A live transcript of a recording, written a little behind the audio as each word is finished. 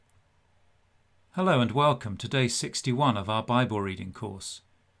Hello and welcome to day 61 of our Bible reading course,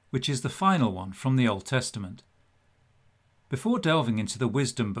 which is the final one from the Old Testament. Before delving into the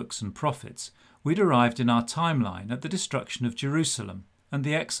wisdom books and prophets, we'd arrived in our timeline at the destruction of Jerusalem and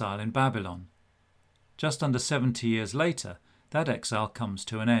the exile in Babylon. Just under 70 years later, that exile comes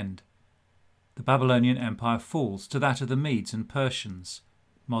to an end. The Babylonian Empire falls to that of the Medes and Persians,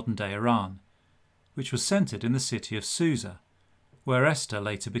 modern-day Iran, which was centered in the city of Susa, where Esther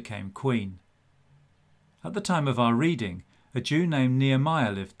later became queen. At the time of our reading, a Jew named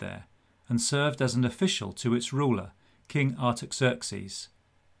Nehemiah lived there and served as an official to its ruler, King Artaxerxes.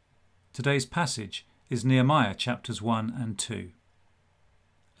 Today's passage is Nehemiah chapters 1 and 2.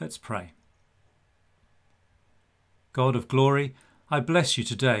 Let's pray. God of glory, I bless you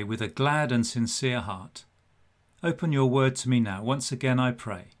today with a glad and sincere heart. Open your word to me now, once again I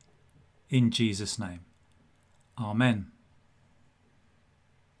pray. In Jesus' name. Amen.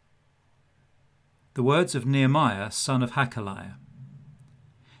 The words of Nehemiah, son of Hakaliah.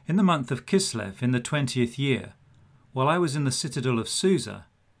 In the month of Kislev, in the 20th year, while I was in the citadel of Susa,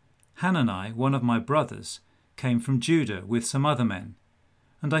 Hanani, one of my brothers, came from Judah with some other men,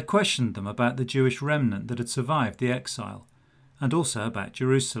 and I questioned them about the Jewish remnant that had survived the exile, and also about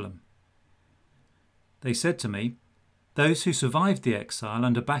Jerusalem. They said to me, "Those who survived the exile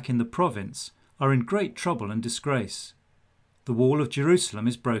and are back in the province are in great trouble and disgrace. The wall of Jerusalem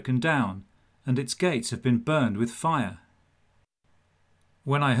is broken down, and its gates have been burned with fire."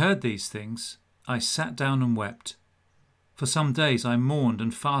 When I heard these things, I sat down and wept. For some days I mourned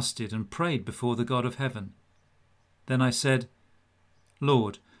and fasted and prayed before the God of heaven. Then I said,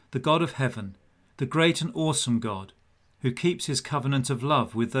 "Lord, the God of heaven, the great and awesome God, who keeps his covenant of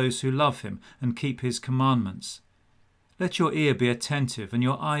love with those who love him and keep his commandments, let your ear be attentive and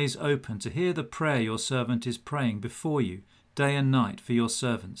your eyes open to hear the prayer your servant is praying before you day and night for your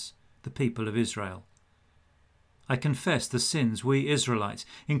servants, the people of Israel. I confess the sins we Israelites,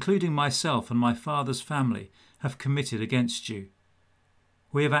 including myself and my father's family, have committed against you.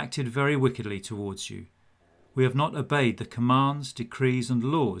 We have acted very wickedly towards you. We have not obeyed the commands, decrees, and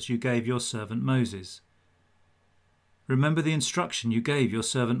laws you gave your servant Moses. Remember the instruction you gave your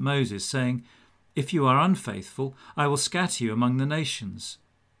servant Moses, saying, 'If you are unfaithful, I will scatter you among the nations.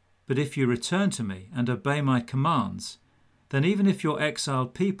 But if you return to me and obey my commands, then even if your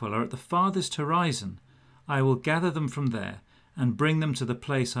exiled people are at the farthest horizon, I will gather them from there and bring them to the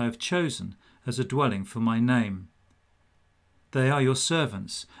place I have chosen as a dwelling for my name. They are your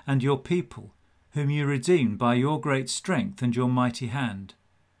servants and your people, whom you redeemed by your great strength and your mighty hand.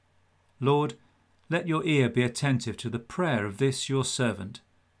 Lord, let your ear be attentive to the prayer of this your servant,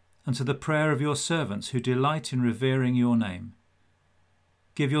 and to the prayer of your servants who delight in revering your name.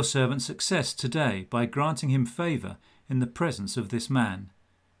 Give your servant success today by granting him favour in the presence of this man."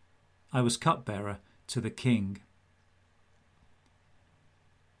 I was cupbearer to the king.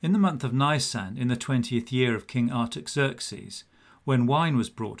 In the month of Nisan, in the 20th year of King Artaxerxes, when wine was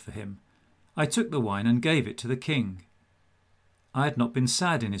brought for him, I took the wine and gave it to the king. I had not been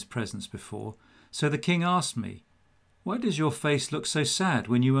sad in his presence before, so the king asked me, "Why does your face look so sad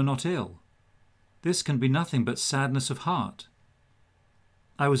when you are not ill? This can be nothing but sadness of heart."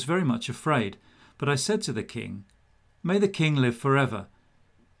 I was very much afraid, but I said to the king, "May the king live forever.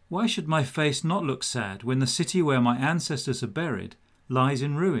 Why should my face not look sad when the city where my ancestors are buried lies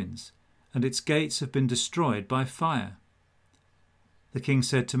in ruins, and its gates have been destroyed by fire?" The king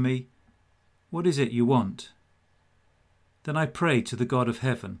said to me, "What is it you want?" Then I prayed to the God of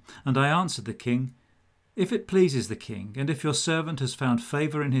heaven, and I answered the king, "If it pleases the king, and if your servant has found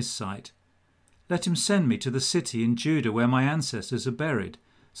favour in his sight, let him send me to the city in Judah where my ancestors are buried,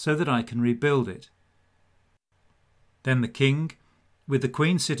 so that I can rebuild it." Then the king, with the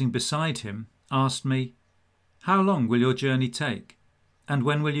queen sitting beside him, asked me, "How long will your journey take, and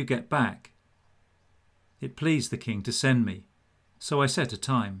when will you get back?" It pleased the king to send me, so I set a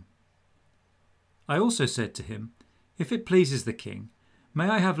time. I also said to him, "If it pleases the king, may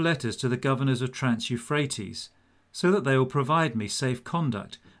I have letters to the governors of Trans-Euphrates, so that they will provide me safe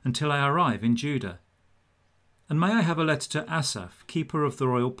conduct until I arrive in Judah? And may I have a letter to Asaph, keeper of the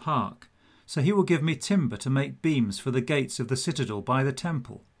royal park, so he will give me timber to make beams for the gates of the citadel by the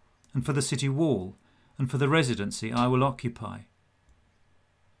temple, and for the city wall, and for the residency I will occupy."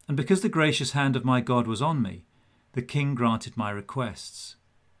 And because the gracious hand of my God was on me, the king granted my requests.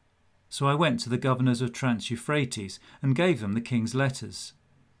 So I went to the governors of Trans-Euphrates and gave them the king's letters.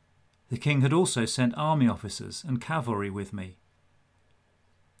 The king had also sent army officers and cavalry with me.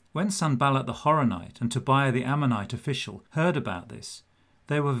 When Sanballat the Horonite and Tobiah the Ammonite official heard about this,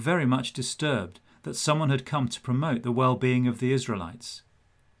 they were very much disturbed that someone had come to promote the well-being of the Israelites.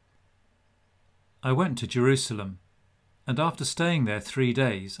 I went to Jerusalem, and after staying there 3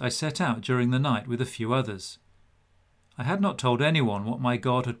 days, I set out during the night with a few others. I had not told anyone what my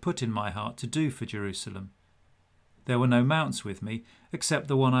God had put in my heart to do for Jerusalem. There were no mounts with me, except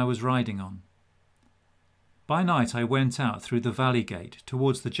the one I was riding on. By night I went out through the valley gate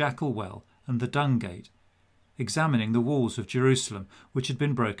towards the Jackal Well and the Dung Gate, examining the walls of Jerusalem which had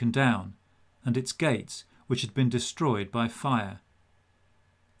been broken down, and its gates which had been destroyed by fire.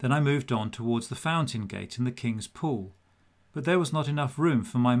 Then I moved on towards the Fountain Gate in the King's Pool, but there was not enough room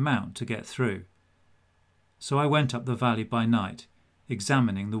for my mount to get through. So I went up the valley by night,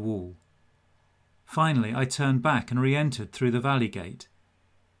 examining the wall. Finally I turned back and re-entered through the valley gate.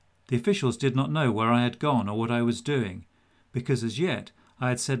 The officials did not know where I had gone or what I was doing, because as yet I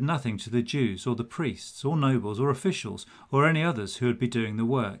had said nothing to the Jews or the priests or nobles or officials or any others who would be doing the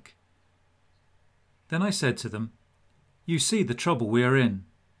work. Then I said to them, "You see the trouble we are in.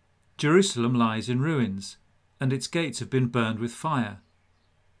 Jerusalem lies in ruins, and its gates have been burned with fire.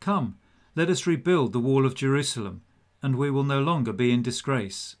 Come, let us rebuild the wall of Jerusalem, and we will no longer be in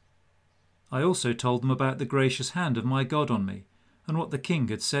disgrace." I also told them about the gracious hand of my God on me, and what the king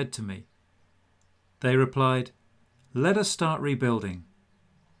had said to me. They replied, "Let us start rebuilding."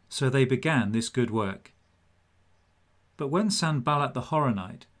 So they began this good work. But when Sanballat the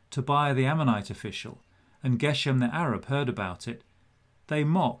Horonite, Tobiah the Ammonite official, and Geshem the Arab heard about it, they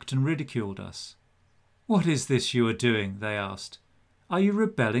mocked and ridiculed us. "What is this you are doing?" they asked. "Are you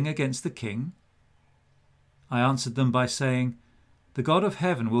rebelling against the king?" I answered them by saying, "The God of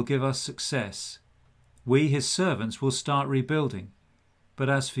heaven will give us success. We, his servants, will start rebuilding. But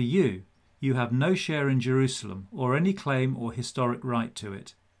as for you, you have no share in Jerusalem or any claim or historic right to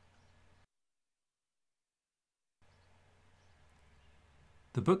it."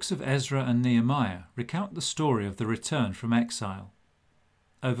 The books of Ezra and Nehemiah recount the story of the return from exile.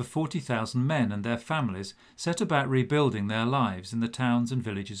 Over 40,000 men and their families set about rebuilding their lives in the towns and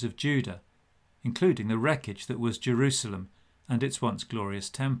villages of Judah, including the wreckage that was Jerusalem and its once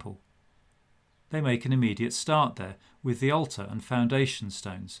glorious temple. They make an immediate start there with the altar and foundation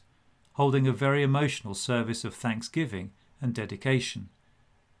stones, holding a very emotional service of thanksgiving and dedication.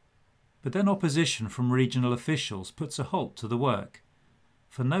 But then opposition from regional officials puts a halt to the work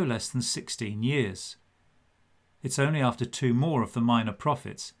for no less than 16 years. It's only after 2 more of the minor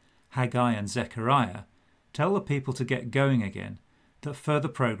prophets, Haggai and Zechariah, tell the people to get going again that further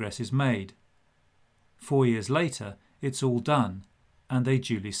progress is made. 4 years later, it's all done, and they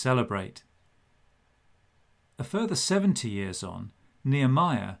duly celebrate. A further 70 years on,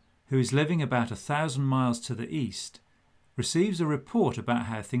 Nehemiah, who is living about 1,000 miles to the east, receives a report about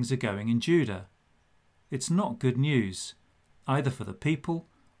how things are going in Judah. It's not good news, either for the people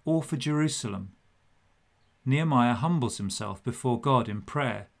or for Jerusalem. Nehemiah humbles himself before God in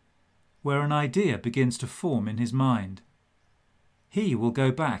prayer, where an idea begins to form in his mind. He will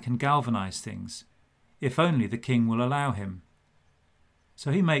go back and galvanize things, if only the king will allow him.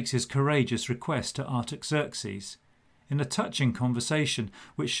 So he makes his courageous request to Artaxerxes in a touching conversation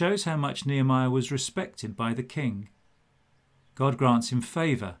which shows how much Nehemiah was respected by the king. God grants him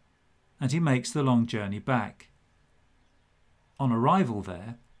favour, and he makes the long journey back. On arrival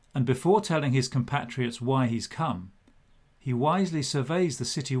there, and before telling his compatriots why he's come, he wisely surveys the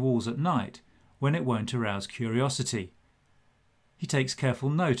city walls at night when it won't arouse curiosity. He takes careful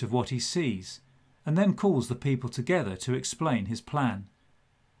note of what he sees, and then calls the people together to explain his plan.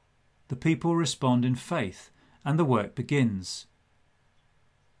 The people respond in faith, and the work begins.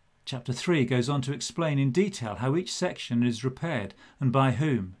 Chapter 3 goes on to explain in detail how each section is repaired and by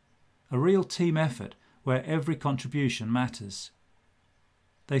whom, a real team effort where every contribution matters.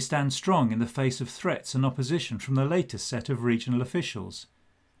 They stand strong in the face of threats and opposition from the latest set of regional officials,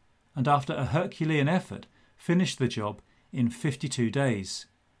 and after a Herculean effort finish the job in 52 days.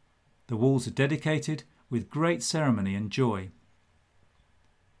 The walls are dedicated with great ceremony and joy.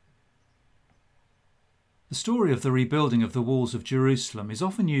 The story of the rebuilding of the walls of Jerusalem is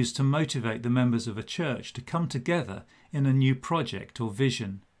often used to motivate the members of a church to come together in a new project or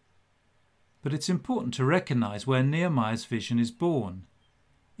vision. But it's important to recognise where Nehemiah's vision is born,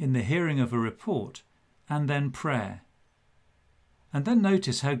 in the hearing of a report and then prayer. And then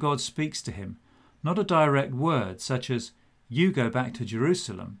notice how God speaks to him, not a direct word such as, "You go back to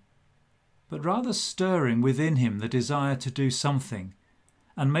Jerusalem," but rather stirring within him the desire to do something,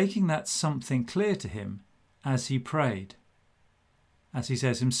 and making that something clear to him as he prayed. As he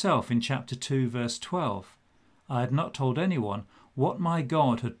says himself in chapter 2 verse 12, "I had not told anyone what my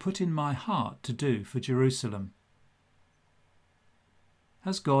God had put in my heart to do for Jerusalem."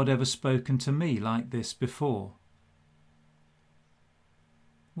 Has God ever spoken to me like this before?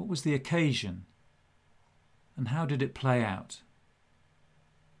 What was the occasion? and how did it play out?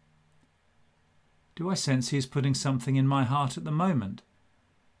 Do I sense he is putting something in my heart at the moment,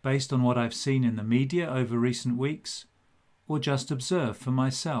 based on what I've seen in the media over recent weeks, or just observe for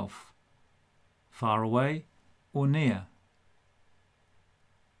myself, far away or near?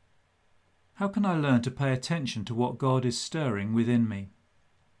 How can I learn to pay attention to what God is stirring within me?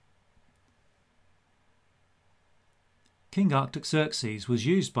 King Artaxerxes was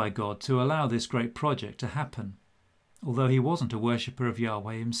used by God to allow this great project to happen, although he wasn't a worshipper of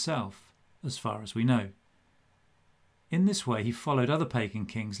Yahweh himself, as far as we know. In this way he followed other pagan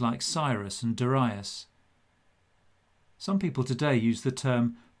kings like Cyrus and Darius. Some people today use the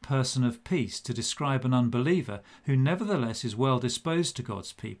term person of peace to describe an unbeliever who nevertheless is well disposed to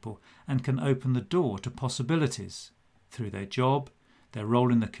God's people and can open the door to possibilities through their job, their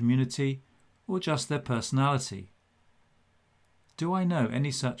role in the community, or just their personality. Do I know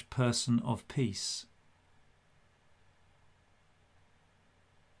any such person of peace?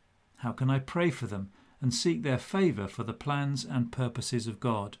 How can I pray for them and seek their favour for the plans and purposes of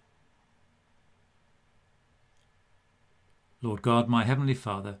God? Lord God, my Heavenly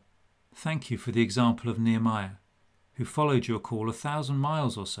Father, thank you for the example of Nehemiah, who followed your call 1,000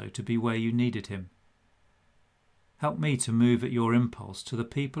 miles or so to be where you needed him. Help me to move at your impulse to the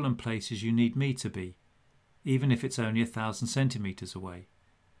people and places you need me to be, even if it's only 1,000 centimetres away.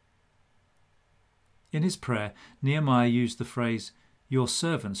 In his prayer, Nehemiah used the phrase, "your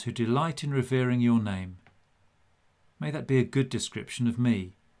servants who delight in revering your name." May that be a good description of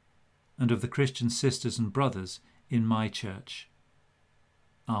me and of the Christian sisters and brothers in my church.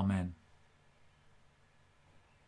 Amen.